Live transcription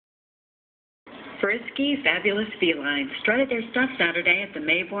Frisky, fabulous felines strutted their stuff Saturday at the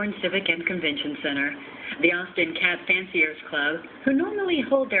Mayborn Civic and Convention Center. The Austin Cat Fanciers Club, who normally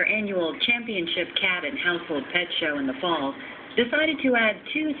hold their annual championship cat and household pet show in the fall, decided to add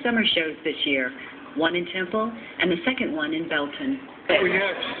 2 summer shows this year, one in Temple and the second one in Belton. We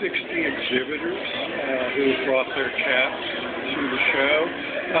have 60 exhibitors who brought their cats to the show,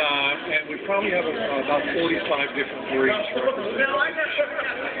 and we probably have about 45 different breeds represented.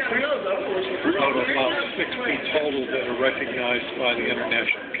 Out of about 60 total that are recognized by the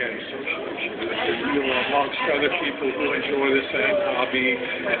International Cat Association. You're amongst other people who enjoy the same hobby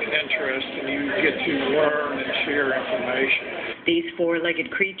and interest, and you get to learn and share information. These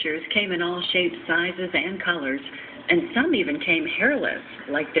 4-legged creatures came in all shapes, sizes, and colors, and some even came hairless,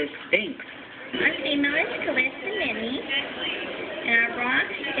 like this Sphynx. Our female is Calista Minnie, and our Bronx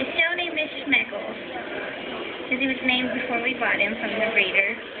is still named Schmeckles, because he was named before we bought him from the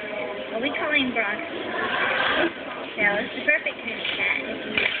breeder. Well, we call him Bronxy. So it's the perfect kind of cat if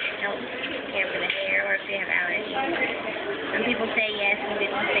you don't care for the hair or if you have allergies. Some people say yes, some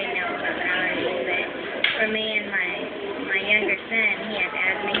people say no about allergies, but for me and my younger son, he has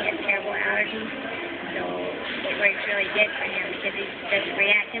asthma, he has terrible allergies. So it works really good for him because he doesn't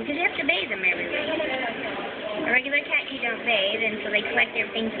react to him, because you have to bathe him every week. A regular cat you don't bathe, and so they collect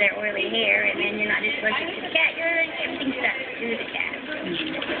everything to their oily hair, and then you're not just allergic to the cat, you're allergic to everything stuck to the cat. And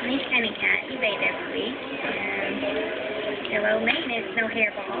he's kind of cat, you bathe every week. They're low maintenance, no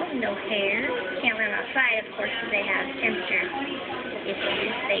hairballs, no hair. Can't let them outside, of course, because they have temperature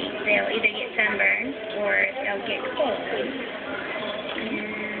issues. They'll either get sunburned or they'll get cold.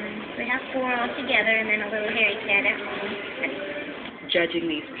 We have 4 all together, and then a little hairy cat at home. Judging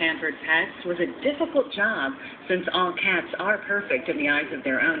these pampered pets was a difficult job, since all cats are perfect in the eyes of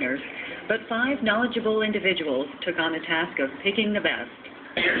their owners. But 5 knowledgeable individuals took on the task of picking the best.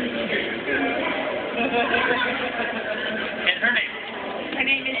 And her name? Her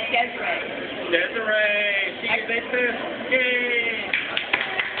name is Desiree. Desiree. See you later. Yay.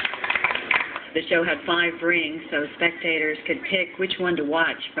 The show had 5 rings, so spectators could pick which one to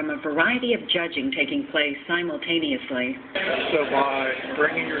watch from a variety of judging taking place simultaneously. So by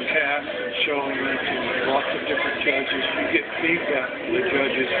bringing your cat and showing it to lots of different judges, you get feedback from the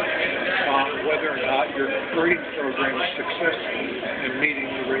judges on whether or not your breeding program is successful in meeting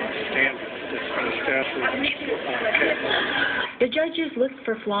the written standards that's been established on cat. The judges looked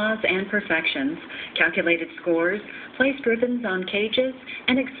for flaws and perfections, calculated scores, placed ribbons on cages,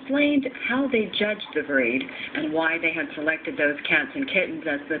 and explained how they judged the breed and why they had selected those cats and kittens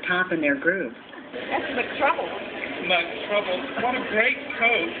as the top in their group. That's McTrouble. McTrouble. What a great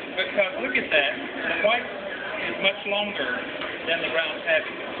coat, because look at that. The white is much longer than the brown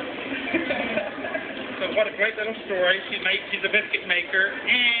tabby. So what a great little story. She's a biscuit maker,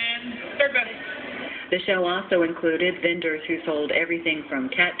 and they're better. The show also included vendors who sold everything from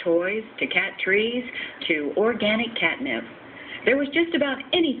cat toys to cat trees to organic catnip. There was just about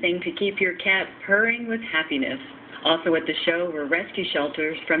anything to keep your cat purring with happiness. Also at the show were rescue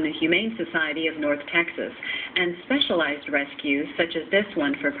shelters from the Humane Society of North Texas and specialized rescues such as this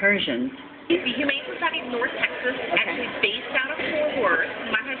one for Persians. The Humane Society of North Texas, actually based out of Fort Worth.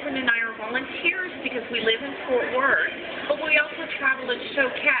 My husband and I are volunteers because we live in Fort Worth, but we also travel to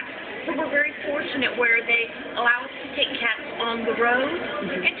show cats. So we're very fortunate where they allow us to take cats on the road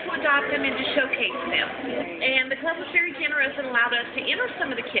and to adopt them and to showcase them. And the club was very generous and allowed us to enter some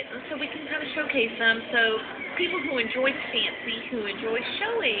of the kittens so we can kind of showcase them, so people who enjoy fancy, who enjoy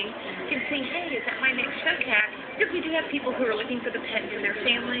showing, can see, hey, is that my next show cat? Because we do have people who are looking for the pet for their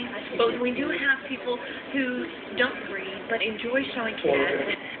family, but we do have people who don't breed but enjoy showing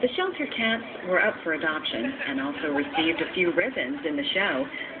cats. The shelter cats were up for adoption and also received a few ribbons in the show,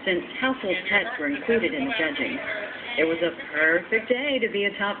 since household pets were included in the judging. It was a perfect day to be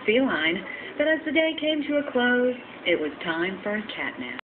a top feline, but as the day came to a close, it was time for a cat nap.